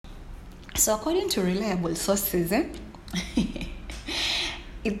So according to reliable sources,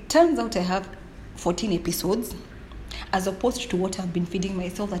 it turns out I have 14 episodes, as opposed to what I've been feeding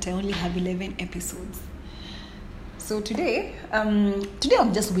myself that I only have 11 episodes. So today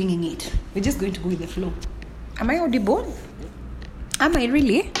I'm just winging it. We're just going to go with the flow. Am I audible? Am I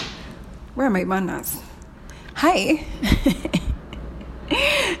really? Where are my manners? Hi.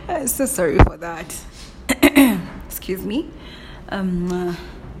 I'm so sorry for that. Excuse me.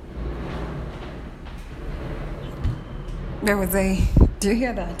 Where was I? Do you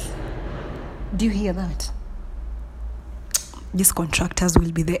hear that? Do you hear that? These contractors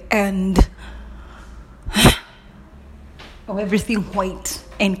will be the end of everything white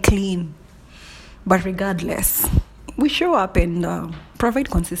and clean. But regardless, we show up and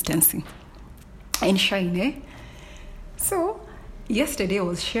provide consistency and shine, eh? So, yesterday I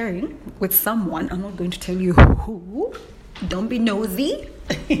was sharing with someone. I'm not going to tell you who. Don't be nosy.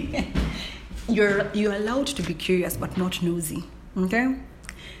 You're allowed to be curious, but not nosy. Okay?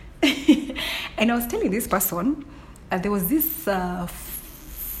 And I was telling this person, there was this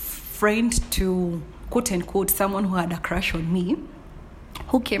friend to quote unquote someone who had a crush on me,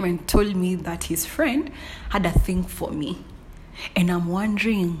 who came and told me that his friend had a thing for me. And I'm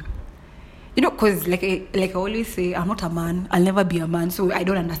wondering, because like I always say, I'm not a man, I'll never be a man, so I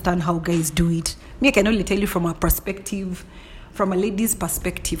don't understand how guys do it. Me, I can only tell you from a lady's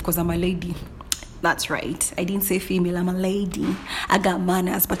perspective, because I'm a lady. That's right. I didn't say female, I'm a lady. I got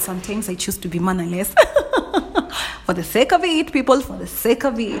manners, but sometimes I choose to be mannerless. For the sake of it, people, for the sake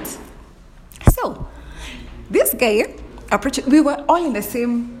of it. So, this guy, we were all in the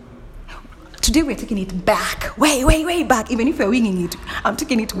same. Today we're taking it back. Way back. Even if we're winging it, I'm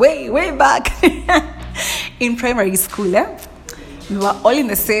taking it way back. In primary school, we were all in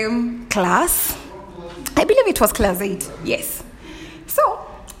the same class. I believe it was class 8. Yes. So,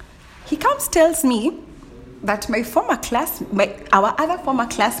 he comes, tells me that our other former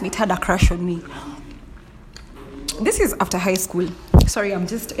classmate had a crush on me. This is after high school. Sorry, I'm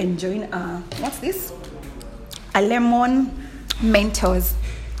just enjoying what's this? A lemon Mentos.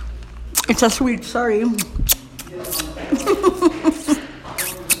 It's a sweet, sorry.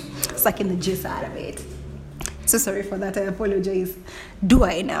 Sucking the juice out of it. So sorry for that, I apologize. Do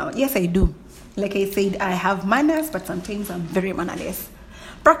I now? Yes, I do. Like I said, I have manners, but sometimes I'm very mannerless.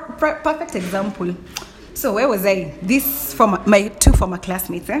 Perfect example. So where was I? My 2 former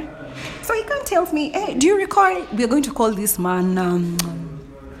classmates. So he comes, tells me, hey, do you recall? We're going to call this man.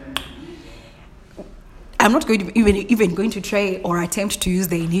 I'm not going to even going to try or attempt to use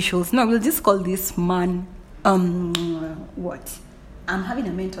the initials. No, we'll just call this man. What? I'm having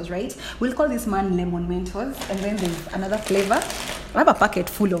a Mentos, right? We'll call this man Lemon Mentos, and then there's another flavor. I have a packet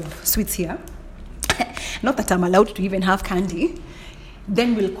full of sweets here. Not that I'm allowed to even have candy.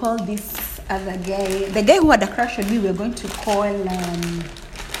 Then we'll call this other guy, the guy who had a crush on me, we're going to call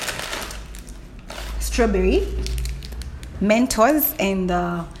Strawberry Mentos, and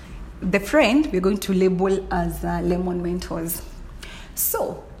the friend we're going to label as Lemon Mentos.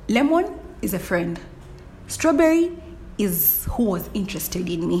 So, Lemon is a friend. Strawberry is who was interested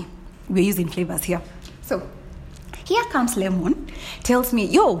in me. We're using flavors here. So, here comes Lemon, tells me,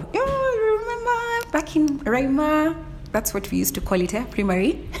 yo, remember back in Raima? That's what we used to call it,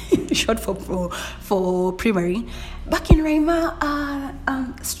 primary, short for primary. Back in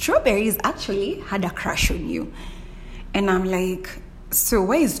Raima, Strawberries actually had a crush on you. And I'm like, so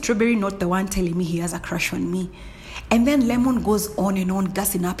why is Strawberry not the one telling me he has a crush on me? And then Lemon goes on and on,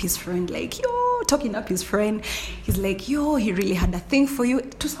 gassing up his friend, like, talking up his friend. He's like, he really had a thing for you.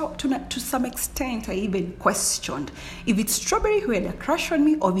 To some extent, I even questioned if it's Strawberry who had a crush on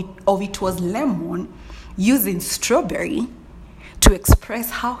me, or it was Lemon using Strawberry to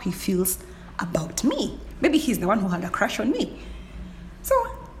express how he feels about me. Maybe he's the one who had a crush on me. So,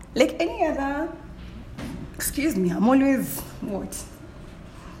 like any other, excuse me, I'm always, what?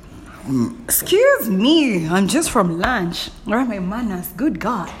 Excuse me, I'm just from lunch. Where are my manners? Good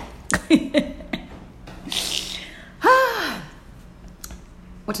God.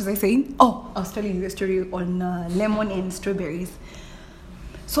 What was I saying? Oh, I was telling you the story on lemon and strawberries.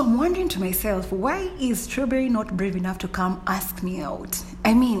 So I'm wondering to myself, why is Strawberry not brave enough to come ask me out?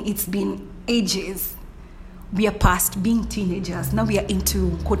 I mean, it's been ages. We are past being teenagers. Now we are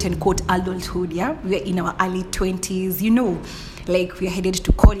into quote-unquote adulthood, yeah? We are in our early 20s, like we are headed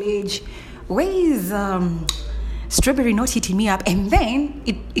to college. Why is Strawberry not hitting me up? And then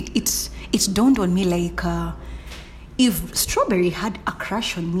it dawned on me, like, if Strawberry had a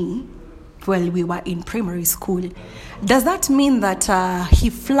crush on me while we were in primary school, does that mean that he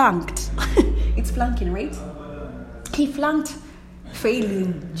flunked? It's flunking, right? He flunked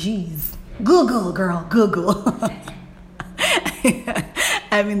failing G's. Google, girl, Google.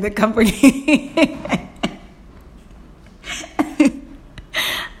 I'm in the company.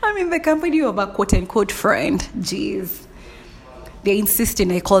 I'm in the company of a quote-unquote friend. Jeez. They're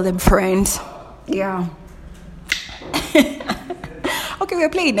insisting I call them friends. Yeah. Okay, we're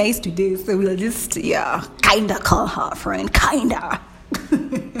playing nice today, so we'll just, kinda call her friend. Kinda.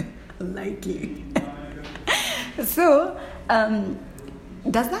 Lightly. So,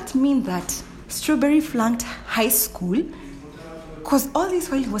 does that mean that Strawberry flunked high school? Because all this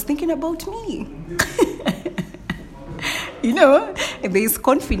while he was thinking about me. You know, there's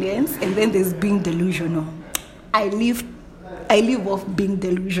confidence and then there's being delusional. I live off being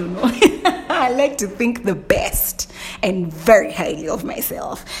delusional. I like to think the best and very highly of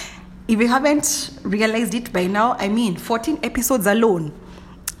myself. If you haven't realized it by now, 14 episodes alone.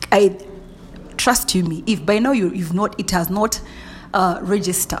 I trust you me. If by now it has not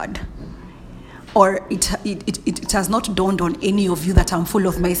registered, or it has not dawned on any of you that I'm full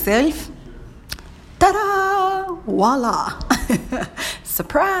of myself, ta-da! Voila!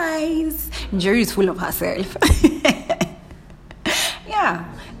 Surprise! Jerry is full of herself.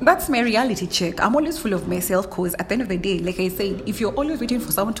 Yeah, that's my reality check. I'm always full of myself because at the end of the day, like I said, if you're always waiting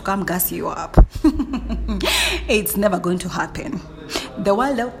for someone to come gas you up, it's never going to happen. The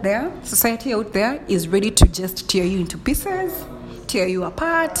world out there, society out there is ready to just tear you into pieces, tear you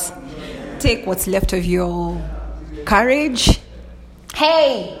apart, take what's left of your courage.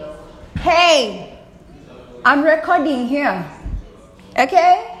 Hey, I'm recording here.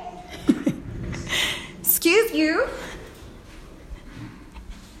 Okay? Excuse you.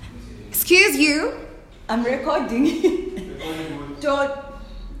 I'm recording. Don't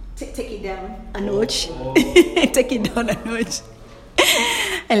take it down a notch. Take it down a notch.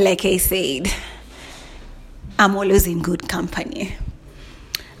 And like I said, I'm always in good company.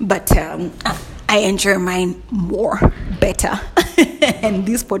 But I enjoy mine better. And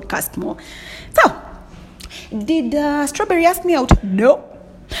this podcast more. So, did Strawberry ask me out? No.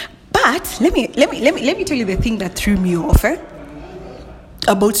 But let me tell you the thing that threw me off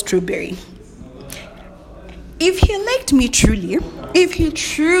about Strawberry. If he liked me truly, if he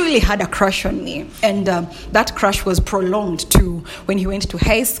truly had a crush on me, and that crush was prolonged to when he went to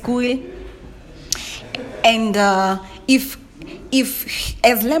high school, and if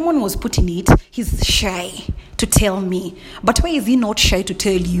as Lemon was putting it, he's shy to tell me. But why is he not shy to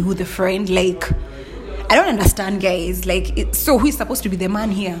tell you, the friend? Like, I don't understand, guys. Like, so who is supposed to be the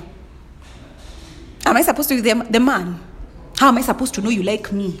man here? Am I supposed to be the man? How am I supposed to know you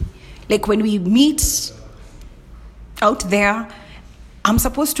like me? Like, when we meet out there, I'm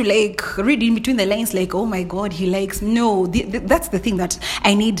supposed to read in between the lines like, oh my God, he likes. No, that's the thing that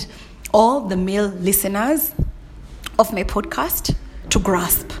I need all the male listeners of my podcast to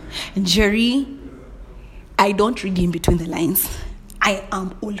grasp. Jerry, I don't read in between the lines. I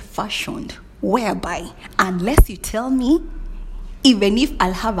am old-fashioned, whereby unless you tell me, even if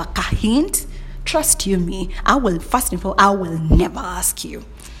I'll have a hint, trust you me, I will never ask you.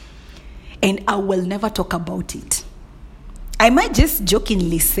 And I will never talk about it. I might just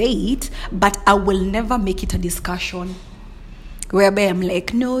jokingly say it, but I will never make it a discussion whereby I'm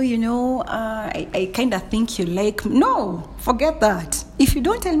like, no, I kind of think you like me. No, forget that. If you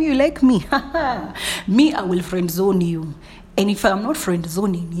don't tell me you like me, me, I will friend zone you. And if I'm not friend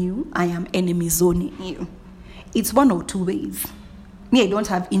zoning you, I am enemy zoning you. It's one or two ways. Me, I don't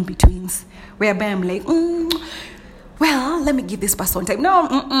have in-betweens whereby I'm like, well, let me give this person time. No,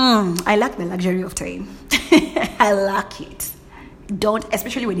 I lack the luxury of time. I lack it. Don't,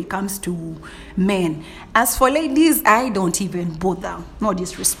 especially when it comes to men. As for ladies, I don't even bother. No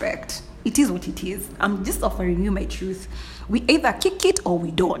disrespect. It is what it is. I'm just offering you my truth. We either kick it or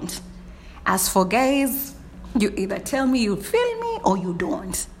we don't. As for guys, you either tell me you feel me or you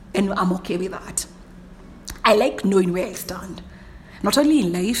don't. And I'm okay with that. I like knowing where I stand. Not only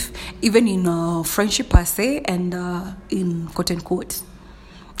in life, even in friendship per se, and in quote-unquote,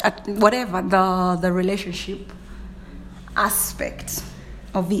 whatever the relationship aspect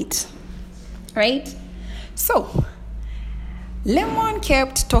of it, right? So, Lemon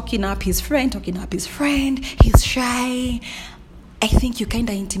kept talking up his friend. He's shy. I think you kind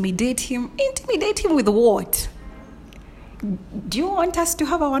of intimidate him. Intimidate him with what? Do you want us to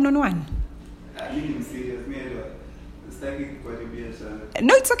have a one-on-one? I'm serious.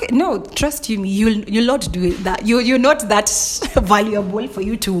 No, it's okay. No, trust you me. You'll not do that. You're not that valuable for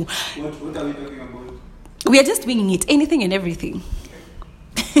you to. What are we talking about? We are just winging it, anything and everything.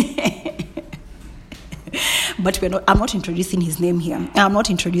 But I'm not introducing his name here. I'm not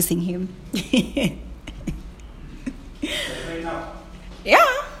introducing him. Right now? Yeah.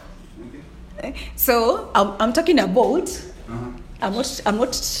 Okay. So I'm talking about. Uh-huh. I'm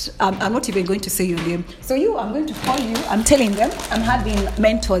not even going to say your name. So I'm going to call you. I'm telling them I'm having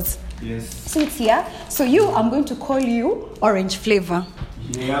mentors. Yes. Seats here. So I'm going to call you Orange Flavor.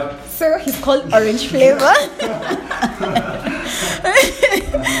 Yep. So he's called Orange Flavor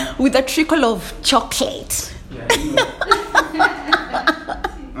with a trickle of chocolate. Yeah, you know.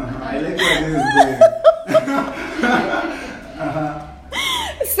 I like where this is going.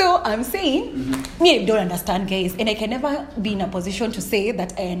 So I'm saying, me, I don't understand guys, and I can never be in a position to say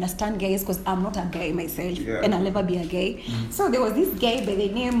that I understand guys because I'm not a guy myself, and I'll never be a guy. So there was this guy by the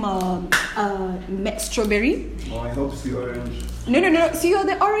name Strawberry. Oh, I hope it's the orange. No. So you're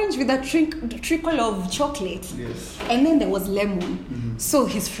the orange with a trickle of chocolate. Yes. And then there was Lemon. So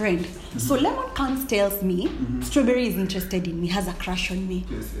his friend. So Lemon comes, tells me Strawberry is interested in me, has a crush on me.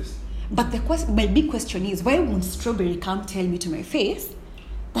 Yes. But my big question is, why won't Strawberry come tell me to my face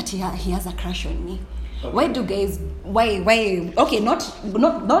that he has a crush on me? Okay. Why do guys? Why? Okay, not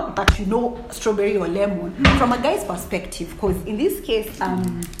that you know Strawberry or Lemon from a guy's perspective, because in this case,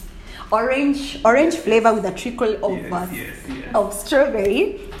 orange flavor with a trickle of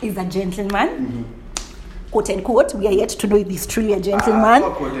strawberry is a gentleman. Quote unquote. We are yet to know if he's truly a gentleman.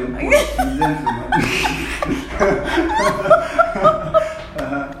 Quote unquote, gentleman.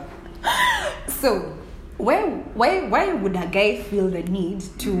 So, why would a guy feel the need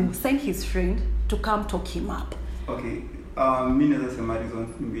to send his friend to come talk him up? Okay, mi naweza sema reasons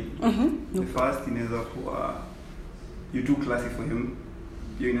mbili. The first inaweza kuwa you too classy for him.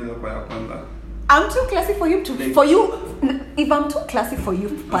 Hiyo inaweza kuwa ya kwanza. I'm too classy for him for you. If I'm too classy for you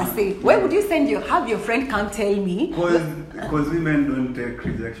per se, why would you have your friend come tell me? Because women don't take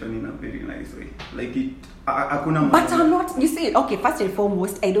rejection in a very nice way. Like it. But I'm not. You see, okay. First and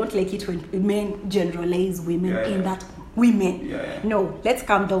foremost, I don't like it when men generalize women in that women. Yeah. No, let's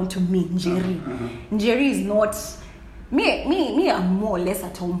come down to me, Njeri. Njeri is not. Me. I'm more or less a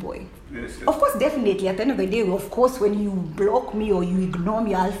tomboy. Yes. Of course, definitely. At the end of the day, of course, when you block me or you ignore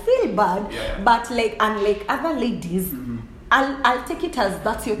me, I'll feel bad. Yeah. But unlike other ladies, I'll take it as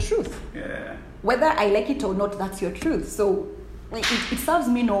that's your truth. Yeah. Whether I like it or not, that's your truth. So it serves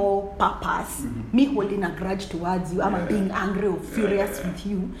me no purpose. Me holding a grudge towards you. I'm being angry or furious with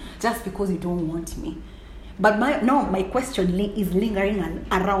you just because you don't want me. But my question is lingering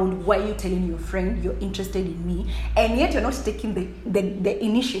around why you're telling your friend you're interested in me, and yet you're not taking the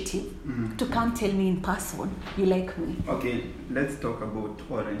initiative to come tell me in person you like me. Okay, let's talk about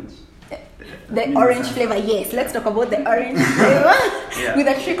orange. The orange flavor, yes. Let's talk about the orange flavor with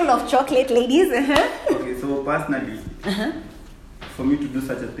a trickle of chocolate, ladies. Okay, so personally, for me to do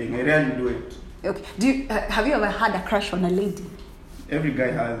such a thing, I rarely do it. Okay, have you ever had a crush on a lady? Every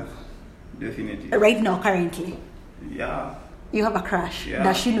guy has, definitely. Right now, currently. Yeah. You have a crush. Yeah.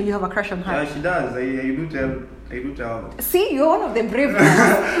 Does she know you have a crush on her? Yeah, she does. I do tell her. See, you're one of the brave ones.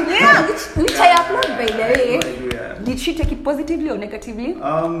 Yeah, which I applaud, by the way. I do, yeah. Did she take it positively or negatively?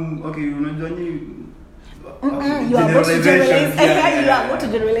 Okay, you know, Johnny. Okay, you are about to generalize. You are about to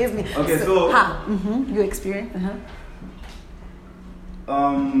generalize me. Okay, so your experience.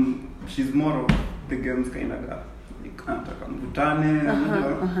 She's more of the games kind of girl.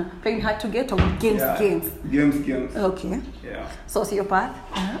 Playing hard to get or games? Games. Okay. Yeah. Sociopath.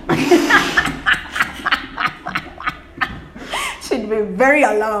 She'd be very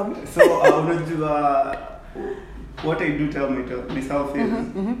alarmed. So what I do tell myself is,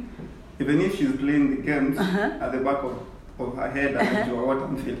 even if she's playing the games at the back of her head, I do what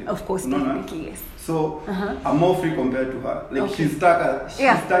I'm feeling. Of course, definitely, yes. So I'm more free compared to her. Like she's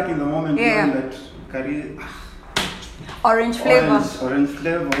stuck in the moment knowing that career. Orange flavor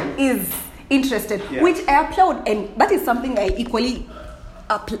is interested, which I applaud, and that is something I equally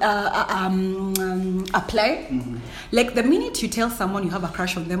apply. Like the minute you tell someone you have a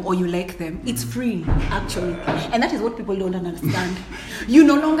crush on them or you like them, it's free actually, and that is what people don't understand. You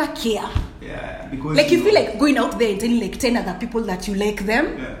no longer care. Yeah, because like you feel like going out there and telling like 10 other people that you like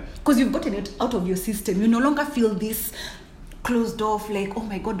them, because you've gotten it out of your system. You no longer feel this closed off, like, oh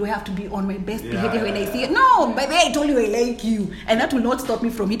my god, do I have to be on my best behavior when I see it? No, by the way, I told you I like you, and that will not stop me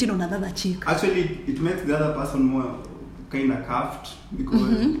from hitting on another chick. Actually, it makes the other person more kind of cuffed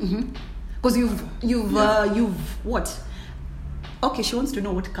because you've what? Okay, she wants to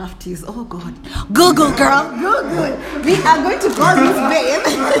know what cuffed is. Oh god, Google girl, Google. We are going to call this babe.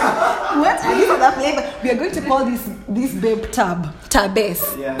 What are these other flavor? We are going to call this babe Tabes.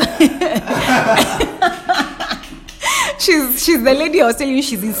 Yeah. She's the lady I was telling you.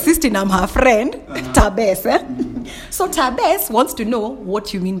 She's insisting I'm her friend, Tabes. So Tabes wants to know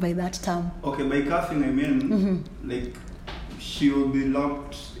what you mean by that term. Okay, by cuffing I mean like she will be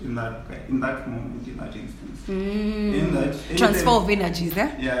locked in that moment, in that instance. In that Transfer of energies,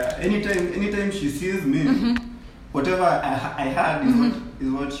 eh? Yeah, anytime she sees me, whatever I had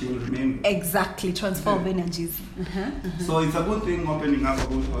is what she will remain with. Exactly, transfer of energies. So it's a good thing opening up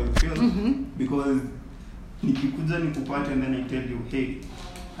about how you feel, because nikikuja nikupate and then I tell you, hey,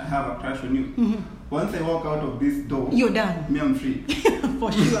 I have a crush on you. Once I walk out of this door, you're done. Me, I'm free.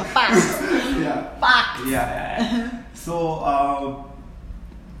 For sure, facts. Yeah. Facts. Yeah. So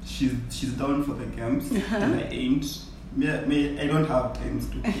she's down for the games, and I ain't. I don't have times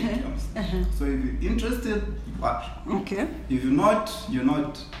to play games. So if you're interested, you are. Okay. If you're not, you're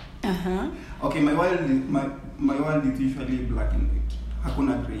not. Okay, my world is usually black and white.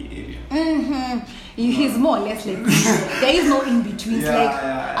 Hakuna gray area. He's more or less like there is no in between.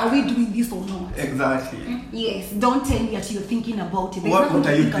 Are we doing this or not? Exactly. Yes. Don't tell me that you're thinking about it. What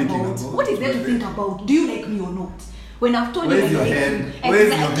are you thinking about? What is there to think about? Do you like me or not? When I've told Where's you your like head? Where's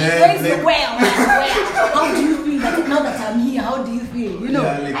your head? Where's your where? How do you feel that now that I'm here? How do you feel? You know?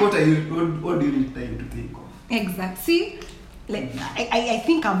 Yeah, like what do you need time to think of? Exactly. See, like I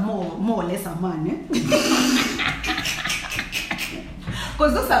think I'm more or less a man, eh?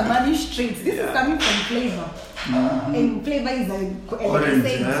 Because those are mannish traits. This is coming from Flavor. And Flavor is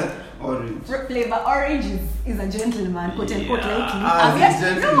orange. Flavor orange is a gentleman, quote unquote, like me.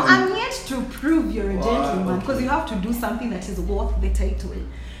 I'm yet to prove you're a gentleman, because you have to do something that is worth the title.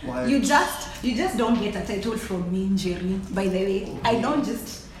 What? You just don't get a title from me, Jerry. By the way, I don't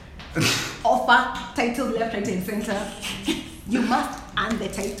just offer titles left, right, and center. You must earn the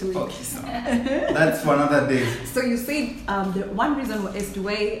title. Okay, so that's for another day. So you said the one reason as to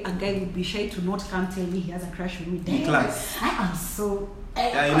why a guy would be shy to not come tell me he has a crush on me. In class. I am so.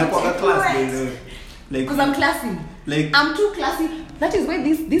 Yeah, in a class, like, because I'm classy. Like I'm too classy. That is why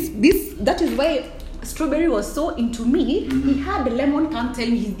that is why Strawberry was so into me. He had the Lemon come tell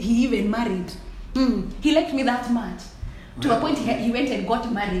me he even married. He liked me that much. To a point he went and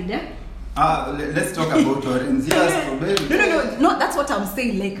got married. Let's talk about Orange. Yes, No, that's what I'm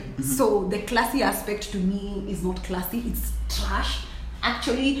saying. Like, so the classy aspect to me is not classy, it's trash.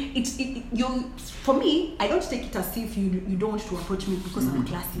 Actually, for me, I don't take it as if you don't want to approach me because I'm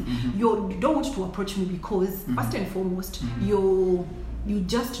classy. You don't want to approach me because, first and foremost, you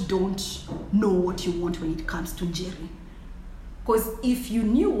just don't know what you want when it comes to Jerry. Because if you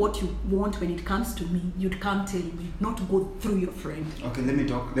knew what you want when it comes to me, you'd come tell me, not go through your friend. Okay, let me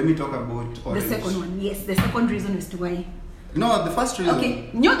talk about Orange. The second one, yes, the second reason is to why. No, the first reason. Okay,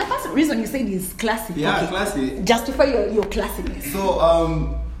 no, the first reason you said is classy. Yeah, okay. classy. Justify your classiness.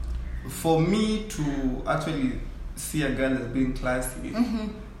 So, for me to actually see a girl as being classy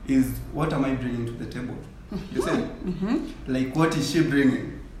is what am I bringing to the table? You said, like what is she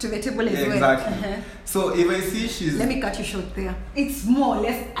bringing to the table as well? Exactly. So if I see she's... Let me cut you short there. It's more or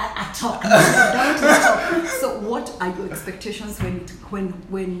less a talk. Talk. So what are your expectations when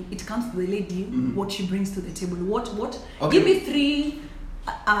it comes to the lady, what she brings to the table? What? Okay. Give me 3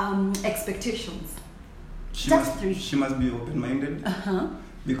 expectations. She must be open-minded.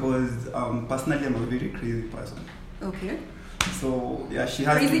 Because personally I'm a very crazy person. Okay. So yeah, she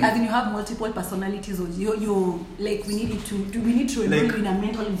has crazy as in you have multiple personalities, or you like we need to enroll you in a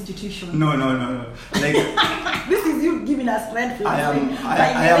mental institution. No. Like this is you giving us red flags.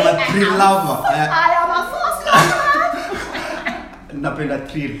 I am a thrill lover. I am a force lover. Napenda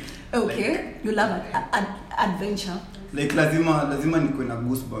thrill. Okay, like, you love adventure. Like lazima niko na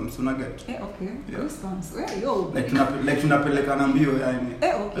goosebumps, unaget? Okay. Yeah. Goosebumps. Where yo? Like tunapeleka na mbio yani.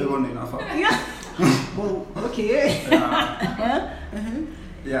 Okay. Hivyo ndio inafaa. Yeah. Oh, okay.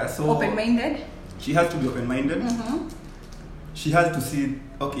 Yeah, so open-minded. She has to be open-minded. She has to see,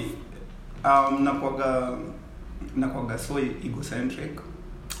 okay, nakwaga so egocentric.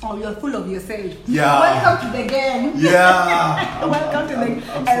 Oh, you're full of yourself. Yeah. Welcome to the game. Yeah. Welcome to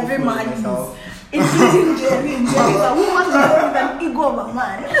I'm every so man, including Jerry. Jerry is a woman with an ego of a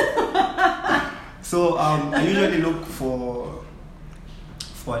man. So I usually look for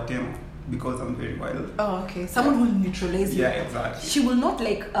a demo. Because I'm very wild. Oh, okay. Someone who will neutralize you. Yeah, exactly. She will not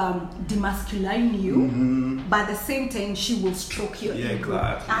like demasculine you, but at the same time she will stroke your ego.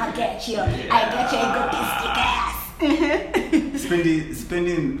 Exactly. I get you. Yeah. I get your egotistic ass.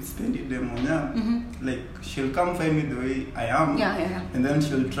 Spending them on like she'll come find me the way I am. Yeah. And then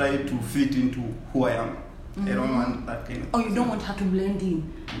she'll try to fit into who I am. I don't want that kind of Oh, you don't want her to blend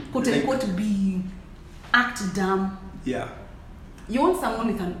in. Quote unquote act dumb. Yeah. You want someone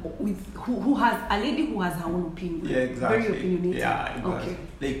who has a lady who has her own opinion. Yeah, exactly. Very opinionated. Yeah, exactly. Okay.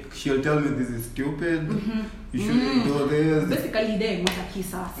 Like she'll tell me this is stupid. You shouldn't do this. Basically, they're not a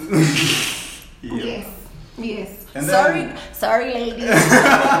kiss ass. Yeah. Yes. Yes. And then- sorry, ladies.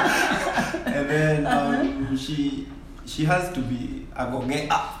 And then she has to be a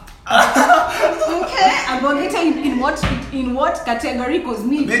go-getter. Okay, I'm gonna get in what category? Because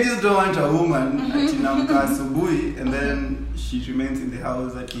me. They just don't want a woman atinamka asubuhi and then she remains in the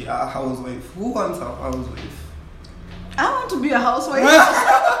house a housewife. Who wants a housewife? I want to be a housewife.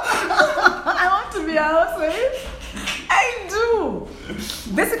 I want to be a housewife. I do.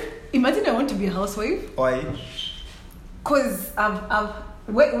 Imagine I want to be a housewife. Why? Cause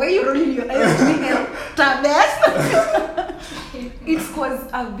where you rolling your eyes to me, Tabes? It's cause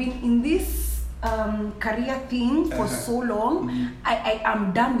I've been in this career thing for so long. I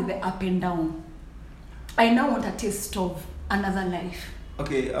am done with the up and down. I now want a taste of another life.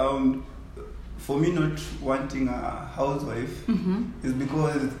 Okay, for me not wanting a housewife is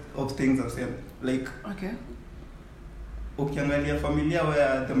because of things I've said. Like, Okay. ukiangalia familia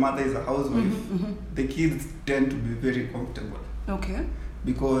where the mother is a housewife, the kids tend to be very comfortable Okay.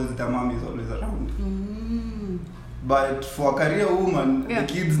 because the mom is always around. But for a career woman, Yeah. the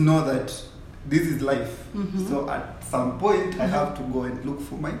kids know that this is life. So at some point, I have to go and look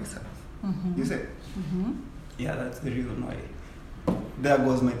for myself. You say? Yeah, that's the reason why. There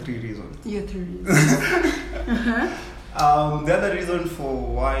goes my 3 reasons. Your 3 reasons. The other reason for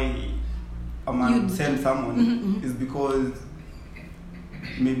why a man send someone is because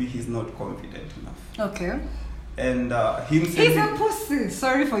maybe he's not confident enough. Okay. And him He's sending... a pussy.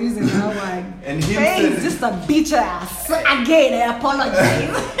 Sorry for using that word. And him Hey, sending... he's just a bitch ass. Again, I apologize.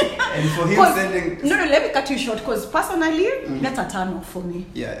 And for him 'Cause- sending... No, let me cut you short. Because personally, that's a turn off for me.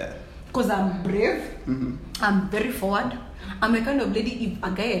 Yeah. Because I'm brave. I'm very forward. I'm a kind of lady, if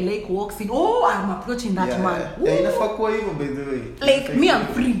a guy I like walks in, I'm approaching that man. Yeah, inafaa kuwa hivyo, by the way. Like me, I'm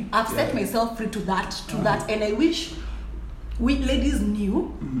free. I've set myself free to that, and I wish we ladies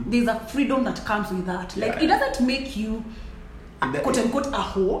knew there's a freedom that comes with that. Like it doesn't make you quote unquote a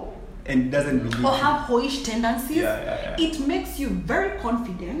hoe And it doesn't believe or you. have hoish tendencies. Yeah. It makes you very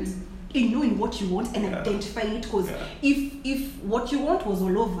confident in knowing what you want and identifying it. Because if what you want was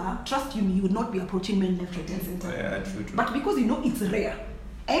all over, trust you would not be approaching men left, right, and center. Yeah, true. But because you know it's rare,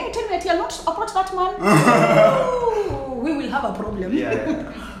 and you tell me that you'll not approach that man, we will have a problem.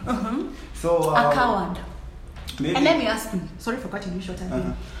 Yeah. So A coward. maybe... And let me ask you, sorry for cutting you short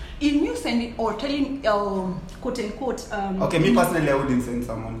again. In you sending or telling, quote unquote, Okay, me personally, I wouldn't send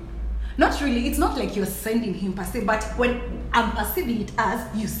someone. not really, it's not like you're sending him per se, but when I'm perceiving it as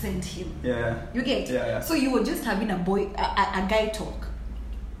you sent him. Yeah. You get? Yeah. So you were just having a guy talk.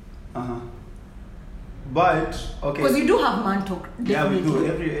 But okay. Because you do have man talk, Yeah, we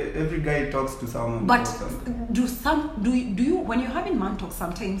definitely. do. Every guy talks to someone. But important. do you when you're having man talk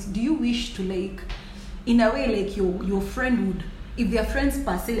sometimes, do you wish to like, in a way, like your friend would, if they're friends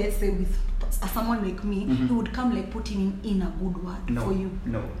per se, let's say with someone like me, he would come like putting in a good word for you.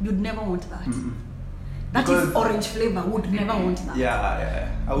 No. You'd never want that. That Because- is orange flavor. Would never want that. Yeah.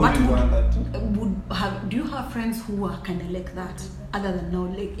 I But wouldn't want that. do you have friends who are kind of like that? Other than now,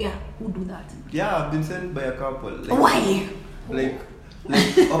 like who do that? Yeah, I've been sent by a couple. Like, Why? Like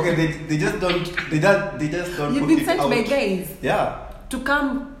okay, they just don't. They just don't. You've put been it sent out. by guys Yeah, to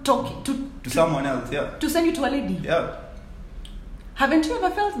come talk to someone else. Yeah. to send you to a lady. Yeah. Haven't you ever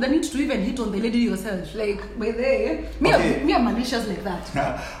felt the need to even hit on the lady yourself? Like, by the Okay. me, I'm malicious like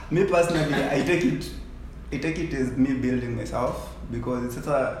that. Me personally, I take it as me building myself because it's such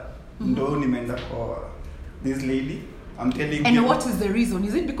a ndo nimeenda for this lady. I'm telling And people- what is the reason?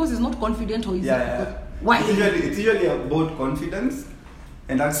 Is it because he's not confident or is it Yeah. because, why? It's usually about confidence,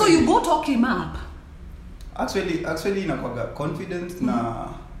 and actually, So you go talk him up. actually inakwaga confidence na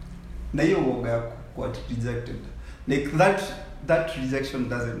hiyo woga ya kuwa rejected. Like that rejection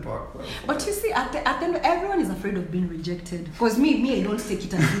doesn't work well. But you see, at the end, everyone is afraid of being rejected. Because me, I don't take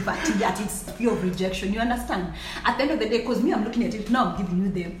it as if that it's fear of rejection. You understand? At the end of the day, because me, I'm looking at it now, I'm giving you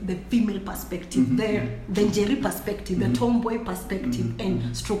the female perspective, the Jerry perspective, the tomboy perspective,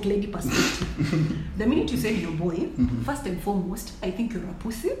 and stroke lady perspective. The minute you say you're boy, first and foremost, I think you're a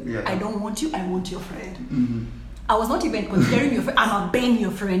pussy. Yeah. I don't want you. I want your friend. I was not even considering your friend. I'm a Ben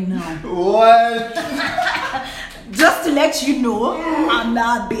your friend now. What? Just to let you know, I'm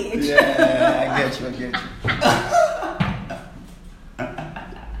that bitch. Yeah, I get you.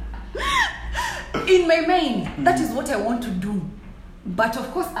 In my mind, that is what I want to do. But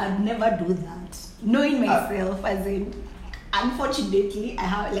of course, I'd never do that. Knowing myself, as in, unfortunately, I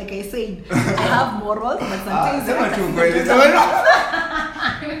have, like I said, I have morals, but sometimes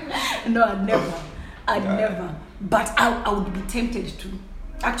no, I'd never. But I would be tempted to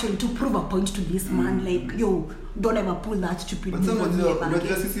actually to prove a point to this man, like, yo, don't ever pull that stupid But move on me ever not again.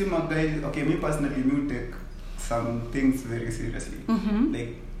 just see my guys. Okay, me personally, me take some things very seriously. Mm-hmm.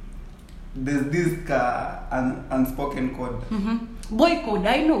 Like there's this unspoken code. Mm-hmm. Boy code,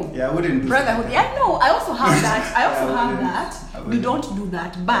 I know. Yeah, I wouldn't do Brotherhood, that. yeah, I know. I also have that. I also I have wouldn't. that. I We wouldn't. don't do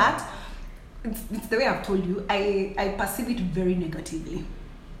that, but it's the way I've told you. I perceive it very negatively.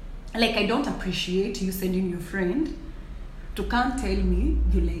 Like, I don't appreciate you sending your friend to come tell me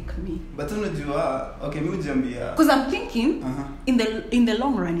you like me. But unajua, okay, mimi hujiambia. Because I'm thinking, Uh-huh. in the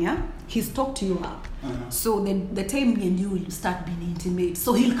long run, yeah, he's talked to you up. Uh-huh. So then the time me and you will start being intimate.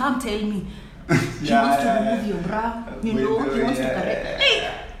 So he'll come tell me he Yeah, wants to yeah, remove yeah. your bra, you Wait, know, wait, he wants yeah, to correct. yeah, Hey,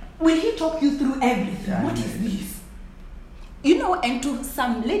 yeah. will he talk you through everything? Yeah, What yeah. is this? You know, and to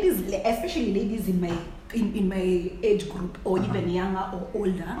some ladies, especially ladies in my age group or even younger or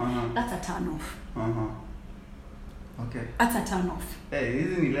older, that's a turn off. Uh-huh. Okay. That's a turn off. Hey,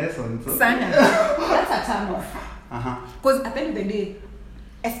 hizi ni lessons. So. Sana. That's a turn off. Uh-huh. Because at the end of the day,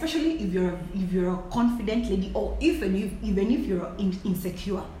 especially if you're a confident lady, or even if you're an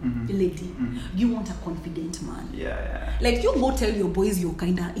insecure lady, you want a confident man. Yeah. Like, you go tell your boys you're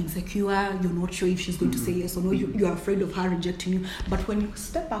kinda insecure, you're not sure if she's going to say yes or no, you're afraid of her rejecting you. But when you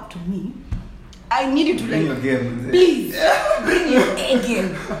step up to me, I need you to Bring like, your game. please bring your A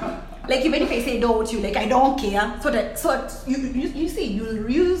game. Like, even if I say don't you, like, I don't care. So you see, you'll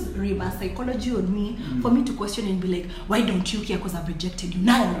use reverse psychology on me for me to question and be like, why don't you care? Because I've rejected you.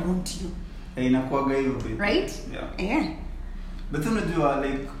 Now I want you. Inakuwaga hivyo baby. Right? Yeah. But unajua,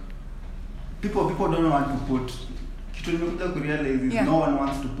 like, people don't want to put. Kitu nimekuja kurealize is no one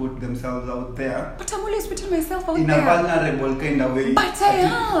wants to put themselves out there. But I'm always putting myself out In there. a vulnerable kind of way. But I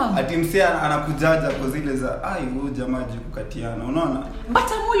am. Ati msee anakujaja kwa zile za ai huyu jamaa jikukatiana, unaona? But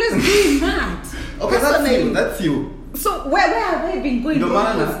I'm always doing that. Okay, Personally. that's you. So where have I been going? Ndio wrong?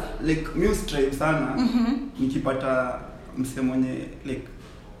 maana like me strive sana nikipata msee mwenye like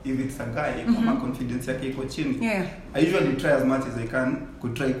if it's a guy kama confidence yake iko chini. Yeah. I usually try as much as I can to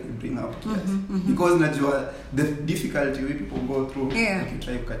bring up guys because najua the difficulty we people go through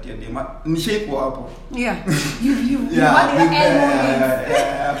try kukatia dem. Nishaiko hapo. Yeah. You Yeah, had your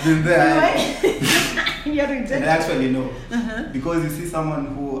I've been there. You're rejected. And I actually know because you see someone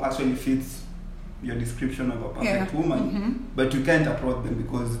who actually fits your description of a perfect woman, but you can't approach them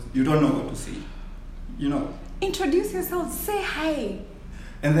because you don't know what to say. You know. Introduce yourself. Say hi.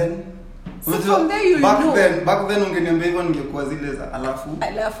 And then so from there you know. Back then ungeniambia hivyo ningekuwa zile za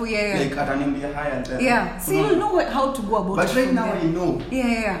alafu yeah. like ataniambia hi and then so you'll know how to go about but it. But right now I know.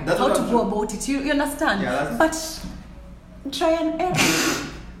 Yeah. That's how what to go about it. You understand? Yeah, but try and error.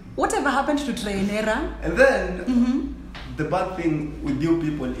 Whatever happened to try and error? And then the bad thing with you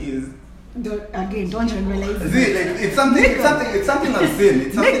people is don't generalize. See, like it's something I've seen.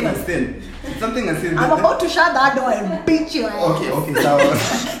 It's something I've seen. I'm about to shut that door and beat you. Okay, so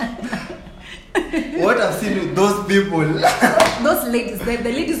what I've seen with those people, those ladies, the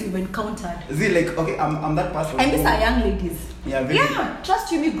ladies you've encountered. See, like okay, I'm that person. And these are young ladies. Yeah,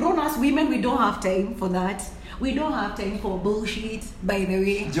 trust you me, grown ass women, we don't have time for that. We don't have time for bullshit, by the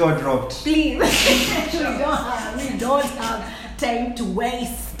way. Jaw dropped. Please. we don't have time to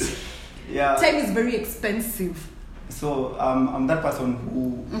waste. Yeah. Time is very expensive. So I'm that person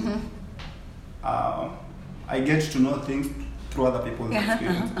who I get to know things through other people's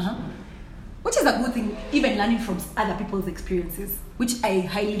experience. Which is a good thing, even learning from other people's experiences, which I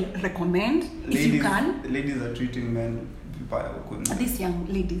highly recommend if you can. Ladies are treating men these young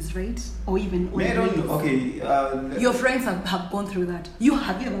ladies, right? Or even old ladies. Okay. Your friends have gone through that.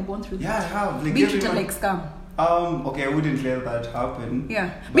 Have you ever gone through that? Yeah, I have. Like being treated like scam. Okay, I wouldn't let that happen. Yeah.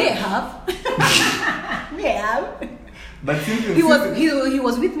 May I have. May I have. But he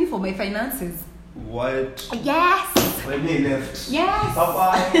was with me for my finances. What? Yes. When he left. Yes.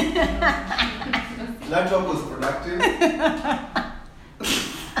 Bye-bye. That job was productive.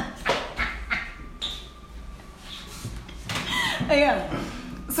 Yeah.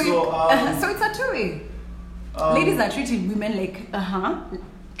 So it's a two-way. Ladies are treating women like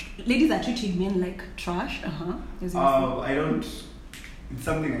ladies are treating men like trash. I don't. It's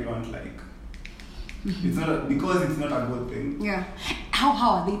something I don't like. It's not because it's not a good thing. Yeah. How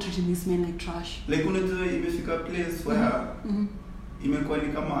are they treating these men like trash? Like unajua imefika place where imekuwa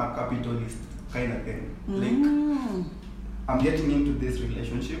ni kama a capitalist kind of thing. Like I'm getting into this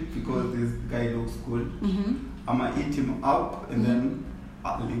relationship because this guy looks good. I'ma eat him up and then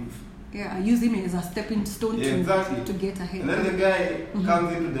I'll leave. Yeah, use him as a stepping stone to get ahead. And then the guy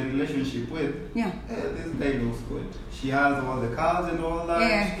comes into the relationship with, this guy looks good. She has all the cars and all that.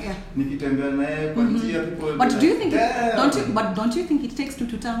 Yeah. Nikitembea naye kwa njia people. But do you think don't you think it takes two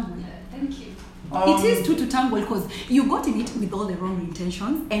to tango? Thank you. It is two to tango because you got in it with all the wrong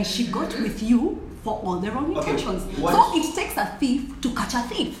intentions and she got with you for all the wrong intentions. So it takes a thief to catch a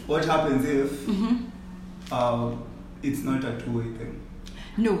thief. What happens if it's not a two-way thing?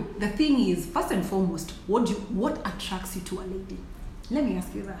 No, the thing is, first and foremost, what attracts you to a lady? Let me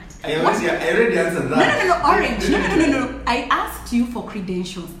ask you that. I already answered that. No, Orange. No. I asked you for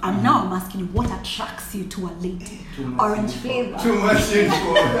credentials, and now I'm asking you what attracts you to a lady. Orange flavor. Too much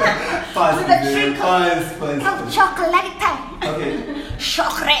info. Pass. Chocolate. Okay.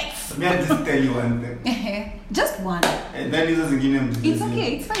 Chocolates. May I just tell you one thing? Just one. And then it's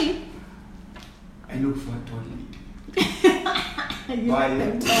okay, it's fine. I look for a tall lady.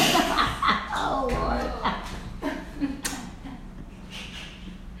 Why? Oh, Lord.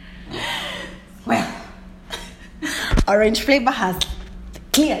 Well, Orange Flavor has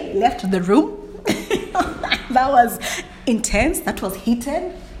clearly left the room. That was intense. That was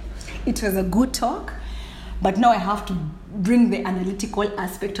heated. It was a good talk. But now I have to bring the analytical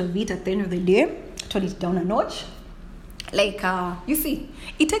aspect of it at the end of the day, turn it down a notch. Like, you see,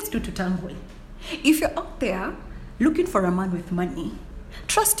 it takes two to tango. If you're out there looking for a man with money,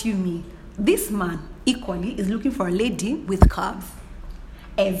 trust you me, this man equally is looking for a lady with curves.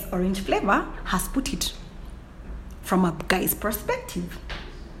 As Orange Flavor has put it from a guy's perspective.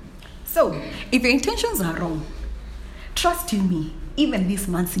 So, if your intentions are wrong, trust you me, even this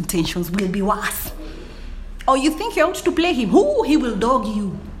man's intentions will be worse. Or you think you're out to play him, he will dog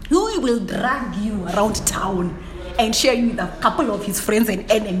you, he will drag you around town and share you with a couple of his friends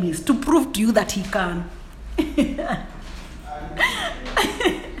and enemies to prove to you that he can.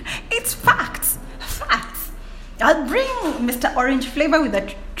 It's facts. I'll bring Mr. Orange Flavor with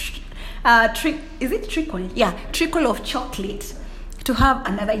a trickle? Yeah, trickle of chocolate to have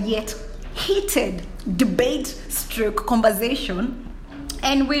another yet heated debate stroke conversation.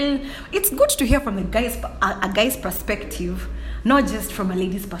 And it's good to hear from a guy's perspective, not just from a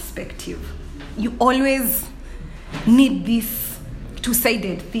lady's perspective. You always need this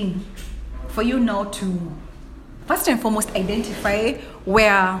two-sided thing for you now to first and foremost identify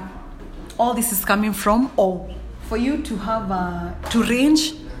where all this is coming from, or for you to have to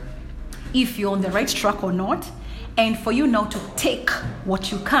range if you're on the right track or not, and for you now to take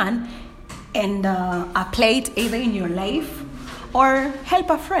what you can and apply it either in your life or help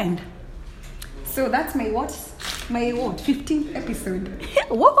a friend. So that's my 15th episode.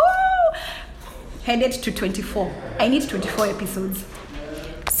 Woohoo! Headed to 24. I need 24 episodes.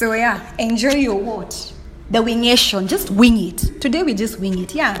 So yeah, enjoy your what? The wingation. Just wing it. Today we just wing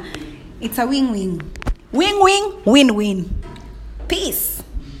it. Yeah, it's a wing-wing. Wing-wing, win-win. Peace.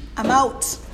 I'm out.